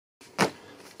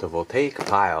The Voltaic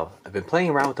pile. I've been playing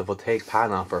around with the Voltaic pile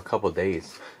now for a couple of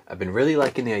days. I've been really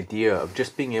liking the idea of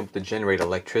just being able to generate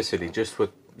electricity just with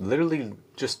literally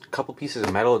just a couple pieces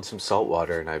of metal and some salt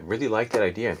water, and I really like that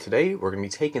idea. And today we're going to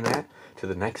be taking that to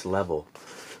the next level.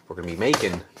 We're going to be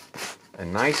making a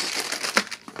nice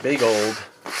big old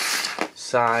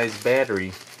size battery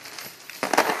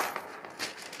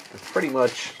with pretty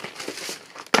much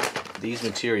these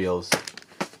materials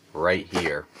right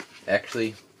here.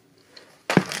 Actually,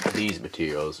 these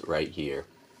materials right here.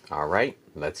 Alright,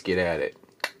 let's get at it.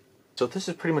 So this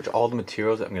is pretty much all the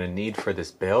materials that I'm going to need for this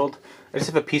build. I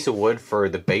just have a piece of wood for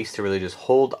the base to really just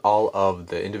hold all of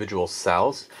the individual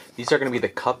cells. These are going to be the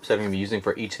cups that I'm going to be using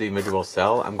for each of the individual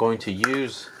cell. I'm going to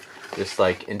use this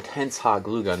like intense hot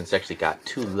glue gun. It's actually got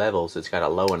two levels. It's got a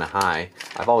low and a high.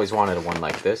 I've always wanted one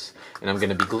like this. And I'm going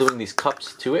to be gluing these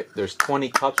cups to it. There's 20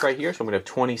 cups right here, so I'm going to have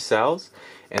 20 cells.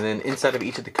 And then inside of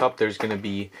each of the cup there's going to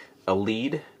be a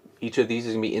lead. Each of these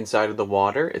is going to be inside of the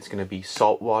water. It's going to be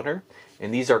salt water.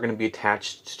 And these are going to be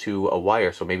attached to a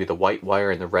wire. So maybe the white wire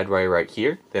and the red wire right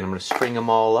here. Then I'm going to string them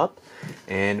all up.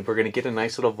 And we're going to get a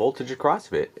nice little voltage across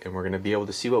of it. And we're going to be able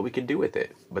to see what we can do with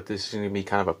it. But this is going to be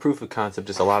kind of a proof of concept.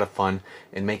 Just a lot of fun.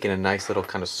 And making a nice little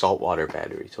kind of saltwater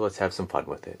battery. So let's have some fun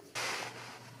with it.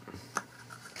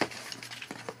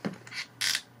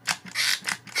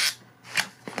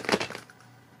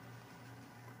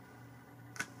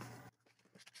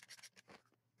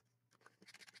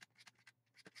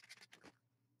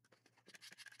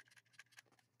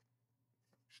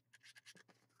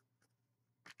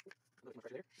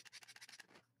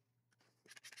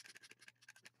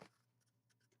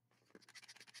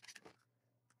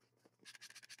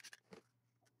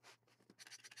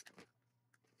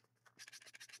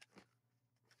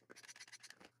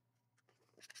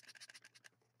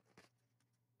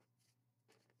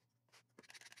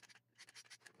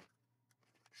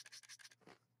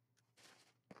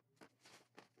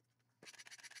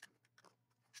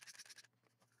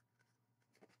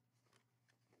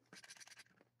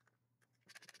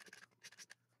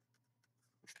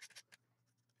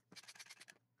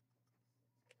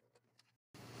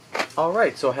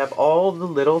 Alright, so I have all the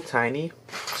little tiny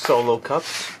solo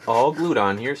cups all glued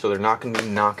on here, so they're not going to be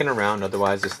knocking around,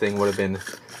 otherwise this thing would have been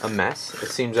a mess. It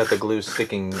seems that the glue's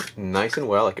sticking nice and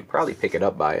well. I could probably pick it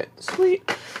up by it. Sweet!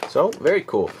 So, very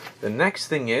cool. The next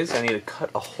thing is I need to cut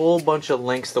a whole bunch of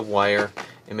lengths of wire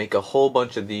and make a whole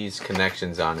bunch of these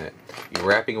connections on it. You're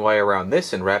wrapping wire around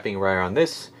this and wrapping wire around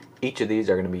this. Each of these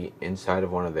are going to be inside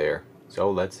of one of there. So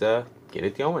let's get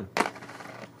it going.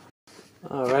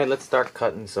 Alright, let's start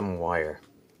cutting some wire.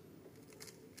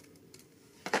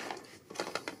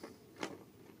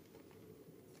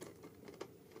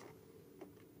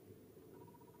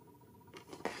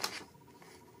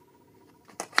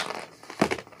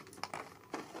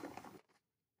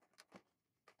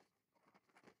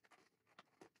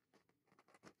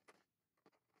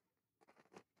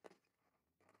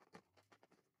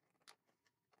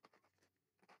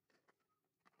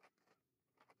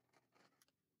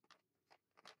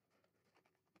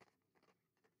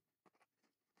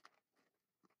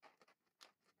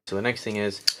 So the next thing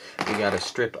is we got to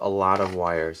strip a lot of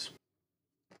wires.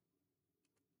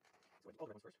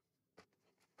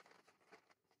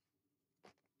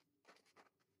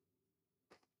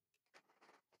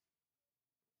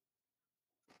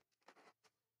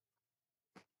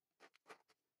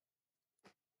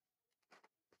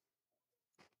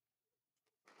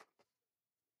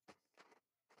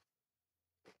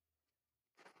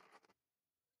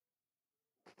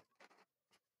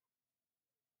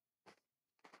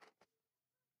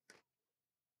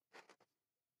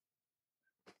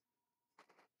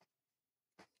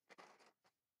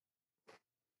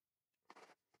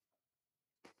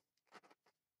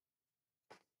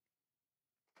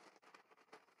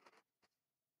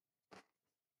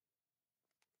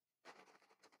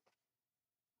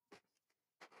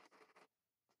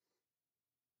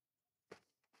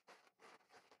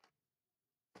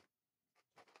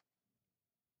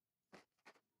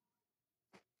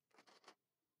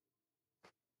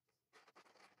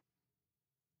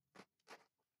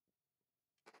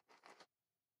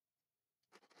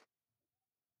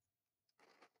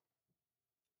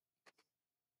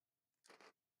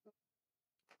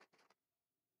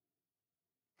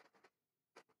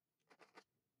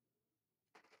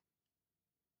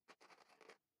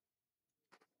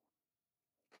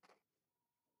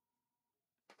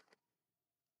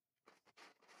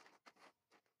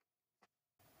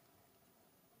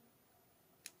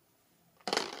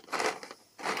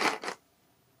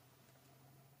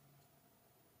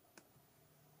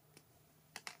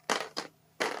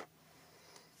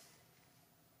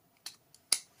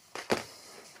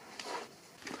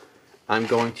 I'm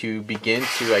going to begin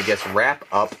to, I guess, wrap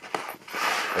up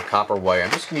the copper wire.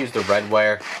 I'm just going to use the red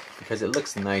wire because it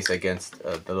looks nice against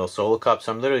the little solo cup.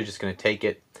 So I'm literally just going to take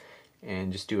it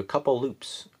and just do a couple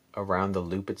loops around the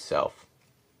loop itself.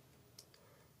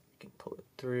 You can pull it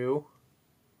through.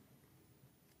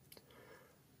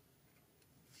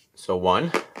 So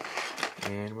one,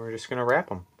 and we're just going to wrap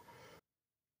them.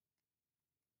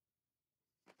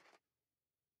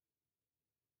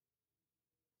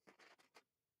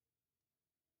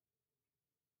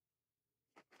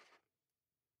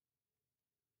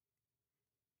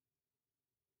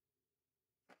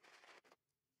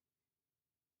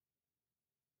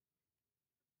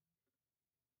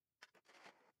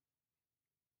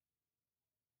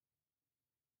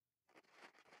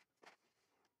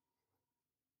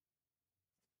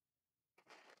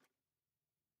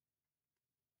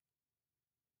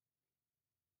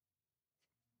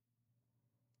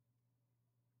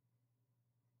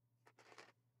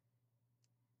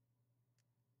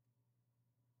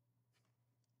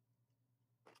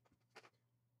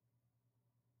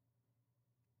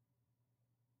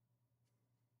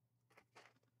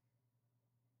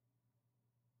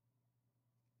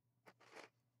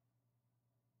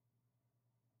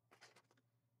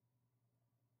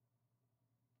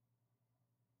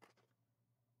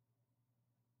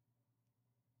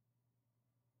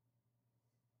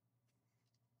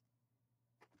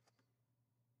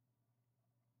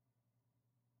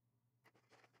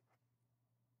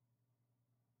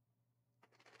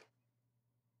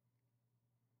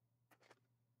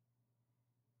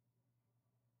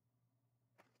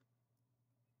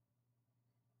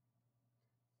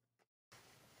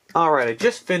 Alright, I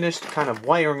just finished kind of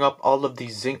wiring up all of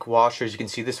these zinc washers. You can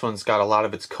see this one's got a lot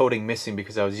of its coating missing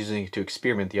because I was using it to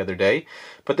experiment the other day.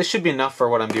 But this should be enough for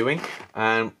what I'm doing.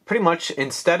 And pretty much,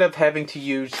 instead of having to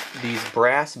use these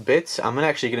brass bits, I'm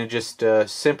actually going to just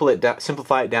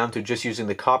simplify it down to just using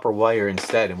the copper wire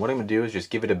instead. And what I'm going to do is just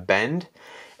give it a bend.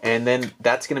 And then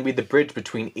that's going to be the bridge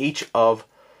between each of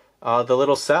the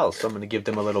little cells. So I'm going to give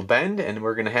them a little bend, and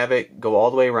we're going to have it go all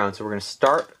the way around. So we're going to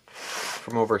start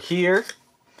from over here.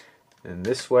 And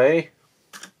this way.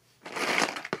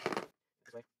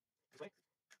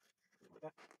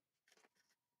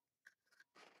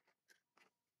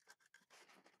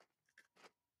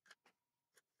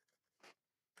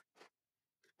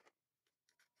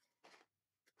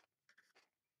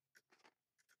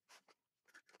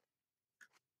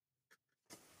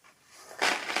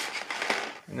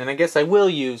 And then I guess I will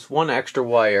use one extra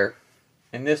wire,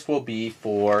 and this will be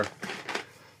for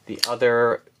the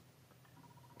other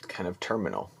kind of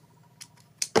terminal.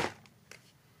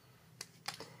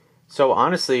 So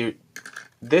honestly,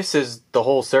 this is the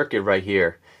whole circuit right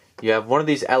here. You have one of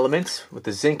these elements with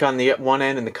the zinc on the one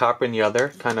end and the copper in the other,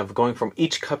 kind of going from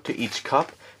each cup to each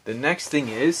cup. The next thing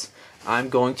is I'm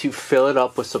going to fill it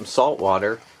up with some salt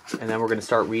water, and then we're going to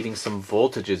start reading some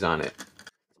voltages on it.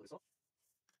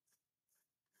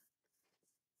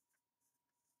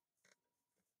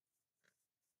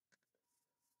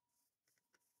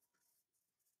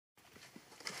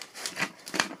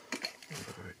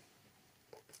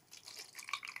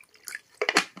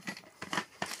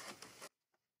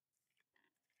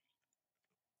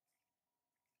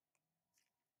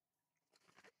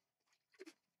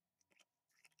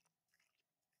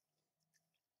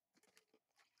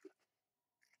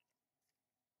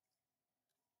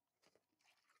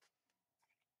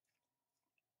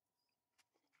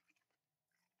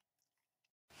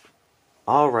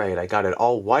 Alright, I got it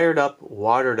all wired up,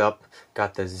 watered up,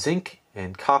 got the zinc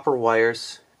and copper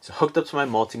wires. It's hooked up to my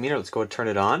multimeter. Let's go and turn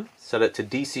it on. Set it to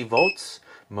DC volts.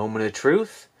 Moment of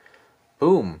truth.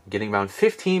 Boom, getting around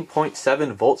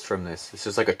 15.7 volts from this. This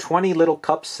is like a 20 little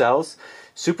cup cells.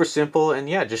 Super simple, and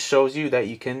yeah, just shows you that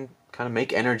you can kind of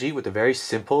make energy with a very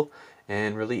simple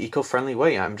and really eco-friendly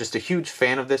way. I'm just a huge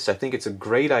fan of this. I think it's a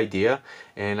great idea,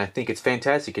 and I think it's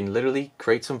fantastic. You can literally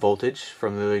create some voltage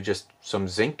from literally just some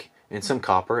zinc and some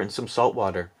copper and some salt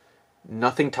water.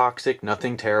 Nothing toxic,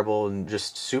 nothing terrible, and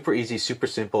just super easy, super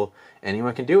simple.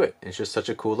 Anyone can do it. It's just such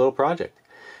a cool little project.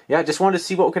 Yeah, I just wanted to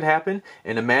see what could happen,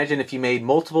 and imagine if you made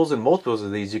multiples and multiples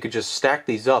of these. You could just stack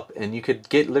these up, and you could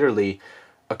get literally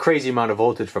a crazy amount of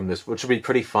voltage from this, which would be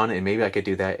pretty fun, and maybe I could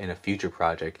do that in a future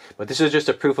project. But this is just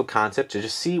a proof of concept to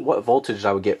just see what voltage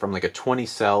I would get from like a 20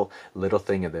 cell little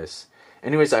thing of this.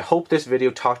 Anyways, I hope this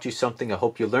video taught you something. I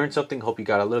hope you learned something. I hope you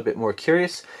got a little bit more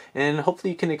curious, and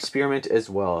hopefully you can experiment as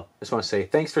well. I just want to say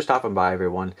thanks for stopping by,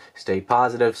 everyone. Stay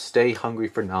positive, stay hungry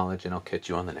for knowledge, and I'll catch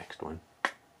you on the next one.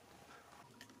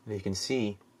 And you can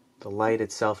see the light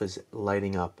itself is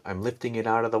lighting up. I'm lifting it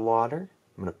out of the water.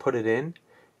 I'm going to put it in,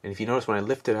 And if you notice, when I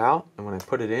lift it out and when I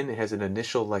put it in, it has an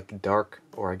initial like dark,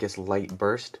 or I guess light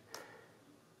burst.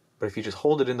 But if you just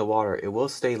hold it in the water, it will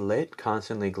stay lit,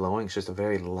 constantly glowing. It's just a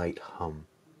very light hum.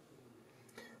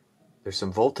 There's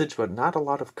some voltage, but not a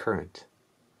lot of current.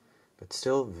 But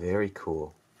still very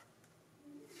cool.